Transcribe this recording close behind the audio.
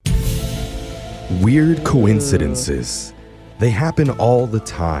Weird coincidences. They happen all the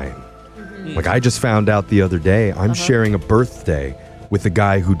time. Like I just found out the other day, I'm sharing a birthday with the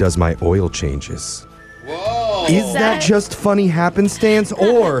guy who does my oil changes. Whoa. Is that just funny happenstance,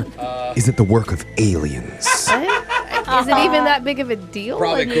 or is it the work of aliens? Is it even that big of a deal?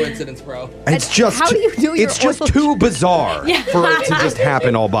 Probably coincidence, bro. It's just how do you do your it's just oil too bizarre for it to just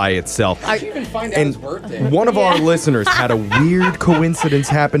happen all by itself. Did you even find out his birthday? One of our listeners had a weird coincidence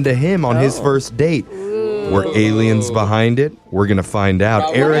happen to him on his first date. Were aliens behind it? We're going to find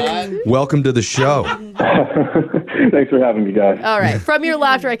out. Probably Eric, not. welcome to the show. Thanks for having me, guys. All right. From your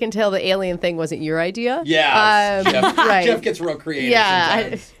laughter, I can tell the alien thing wasn't your idea. Yeah. Jeff, right. Jeff gets real creative Yeah.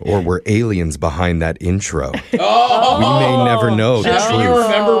 sometimes. Or were aliens behind that intro? Oh! We may never know the Jeff, do you truth.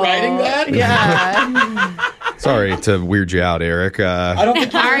 remember writing that? Yeah. Sorry to weird you out, Eric. I don't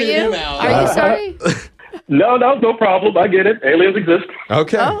think you Are figured you? him out. Are you sorry? No problem. I get it. Aliens exist.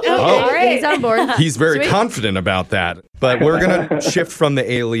 Okay. Okay. Oh. He's on board. He's very Sweet. confident about that. But we're going to shift from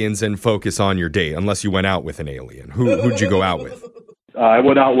the aliens and focus on your date, unless you went out with an alien. Who'd you go out with? I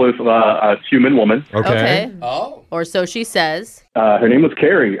went out with a human woman. Okay. Oh. Or so she says. Her name was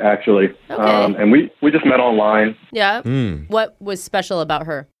Carrie, actually. Okay. And we just met online. Yeah. Hmm. What was special about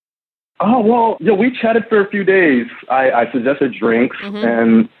her? Oh, well, we chatted for a few days. I suggested drinks,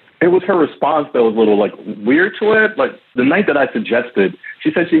 and it was her response that was a little, weird to it. Like, the night that I suggested,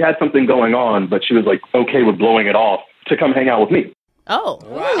 she said she had something going on, but she was, okay with blowing it off to come hang out with me. Oh.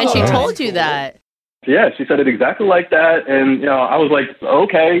 Wow. And she That's told you that. Yeah, she said it exactly like that, and, I was like,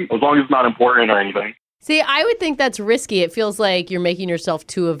 okay, as long as it's not important or anything. See, I would think that's risky. It feels like you're making yourself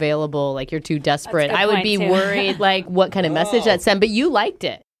too available, like you're too desperate. That's a I good would be point, too. worried, what kind of message that sent, but you liked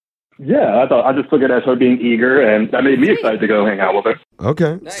it. Yeah, I just took it as her being eager, and that made me excited to go hang out with her.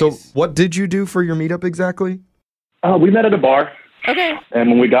 Okay. Nice. So what did you do for your meetup exactly? We met at a bar, Okay. and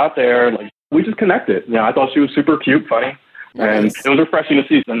when we got there, we just connected. I thought she was super cute, funny, and Nice. it was refreshing to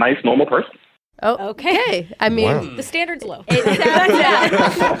see a nice, normal person. Oh, Okay. I mean, Wow. The standard's low.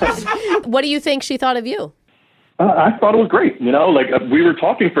 what do you think she thought of you? I thought it was great. We were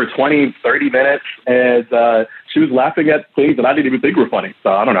talking for 20, 30 minutes, and she was laughing at things that I didn't even think were funny.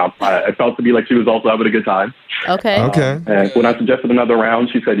 So I don't know. I felt to be like she was also having a good time. Okay. Okay. And when I suggested another round,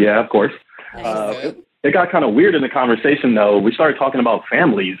 she said, yeah, of course. Good. It got kind of weird in the conversation, though. We started talking about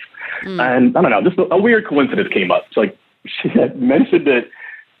families. And I don't know, just a weird coincidence came up. So, she had mentioned that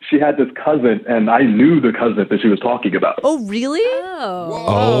she had this cousin, and I knew the cousin that she was talking about. Oh, really? Oh.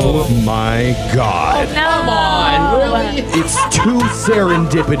 Oh my God. Come on, really? It's too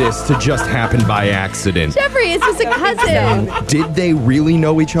serendipitous to just happen by accident. Jeffrey, it's just a cousin. Did they really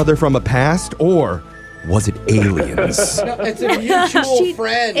know each other from a past, or was it aliens? No, it's a mutual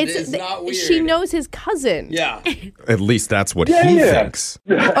friend. It's not weird. She knows his cousin. Yeah. At least that's what Yeah, he yeah. thinks.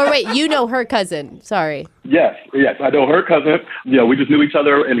 Oh, wait, you know her cousin. Sorry. Yes, I know her cousin. We just knew each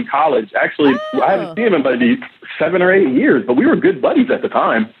other in college. Actually, I haven't seen him in maybe 7 or 8 years, but we were good buddies at the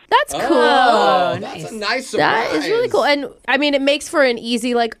time. That's cool. Oh, that's a nice surprise. That is really cool. And I mean, it makes for an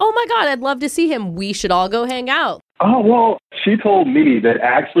easy, oh my God, I'd love to see him. We should all go hang out. Oh, well, she told me that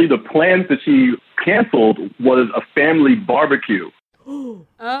actually the plans that she canceled was a family barbecue. Oh.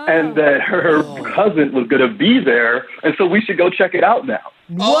 And that her cousin was going to be there, and so we should go check it out now.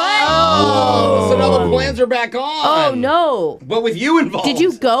 Oh, so now the plans are back on. Oh, no. But with you involved. Did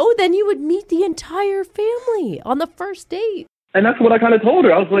you go? Then you would meet the entire family on the first date. And that's what I kind of told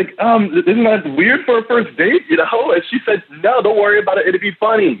her. I was like, isn't that weird for a first date, And she said, no, don't worry about it. It'll be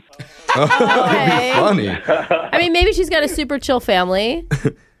funny. Okay. Funny. I mean, maybe she's got a super chill family.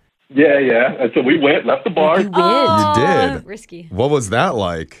 Yeah. And so we went, left the bar. You win. You did. Risky. What was that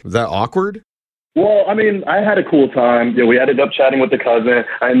like? Was that awkward? Well, I mean, I had a cool time. We ended up chatting with the cousin.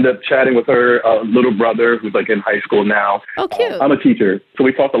 I ended up chatting with her little brother, who's in high school now. Oh, cute. I'm a teacher, so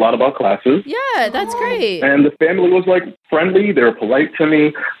we talked a lot about classes. Yeah, that's great. And the family was friendly. They were polite to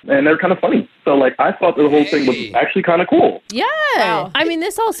me, and they're kind of funny. So I thought the whole thing was actually kind of cool. Yeah. Wow. I mean,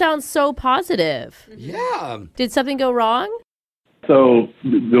 this all sounds so positive. Yeah. Did something go wrong? So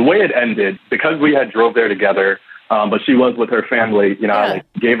the way it ended, because we had drove there together, but she was with her family. I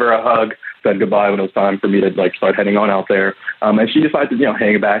gave her a hug, said goodbye when it was time for me to start heading on out there. And she decided to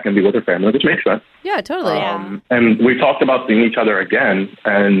hang back and be with her family, which makes sense. Yeah, totally. And we talked about seeing each other again,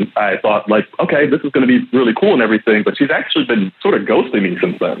 and I thought okay, this is going to be really cool and everything. But she's actually been sort of ghosting me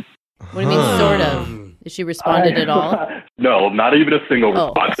since then. What do you mean, sort of? Is she responded at all? No, not even a single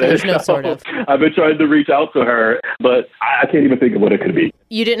response. So there's no sort of. I've been trying to reach out to her, but I can't even think of what it could be.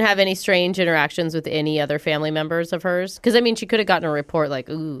 You didn't have any strange interactions with any other family members of hers? Because, I mean, she could have gotten a report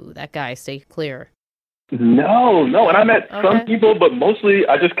ooh, that guy, stay clear. No. And I met some people, but mostly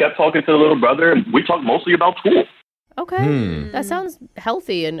I just kept talking to the little brother, and we talked mostly about school. Okay. That sounds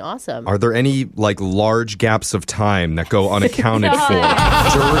healthy and awesome. Are there any, like, large gaps of time that go unaccounted for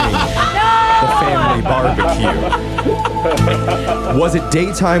during the family barbecue? Was it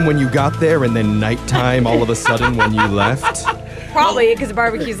daytime when you got there and then nighttime all of a sudden when you left? Probably because the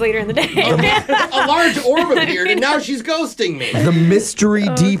barbecue's later in the day. A large orb appeared, and now she's ghosting me. The mystery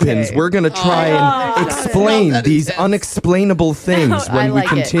deepens. We're going to try and explain these unexplainable things when we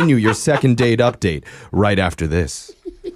continue your second date update right after this.